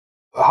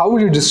how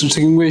would you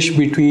distinguish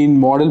between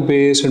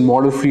model-based and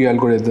model-free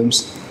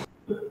algorithms?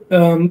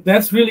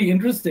 That's really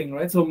interesting,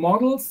 right? So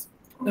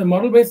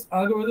model-based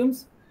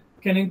algorithms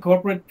can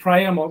incorporate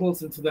prior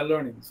models into their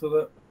learning.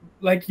 So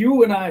like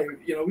you and I,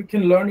 we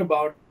can learn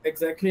about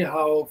exactly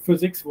how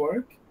physics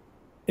work,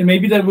 and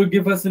maybe that will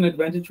give us an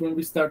advantage when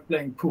we start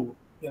playing pool,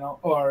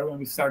 or when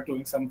we start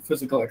doing some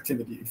physical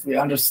activity, if we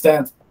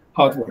understand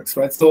how it works,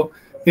 right? So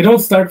they don't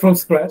start from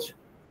scratch,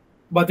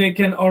 but they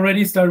can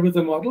already start with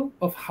a model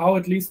of how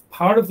at least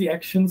part of the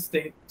action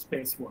state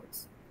space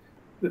works.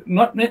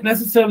 Not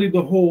necessarily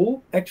the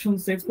whole action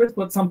state space,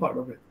 but some part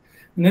of it.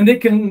 And then they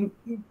can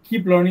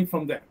keep learning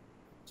from there.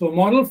 So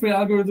model-free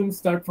algorithms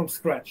start from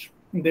scratch.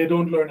 They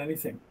don't learn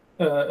anything.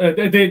 They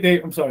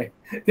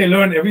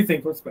learn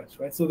everything from scratch,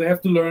 right? So they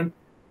have to learn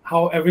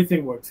how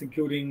everything works,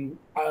 including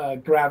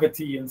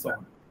gravity and so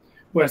on.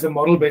 Whereas a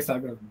model-based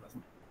algorithm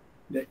doesn't.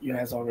 It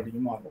has already a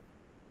model.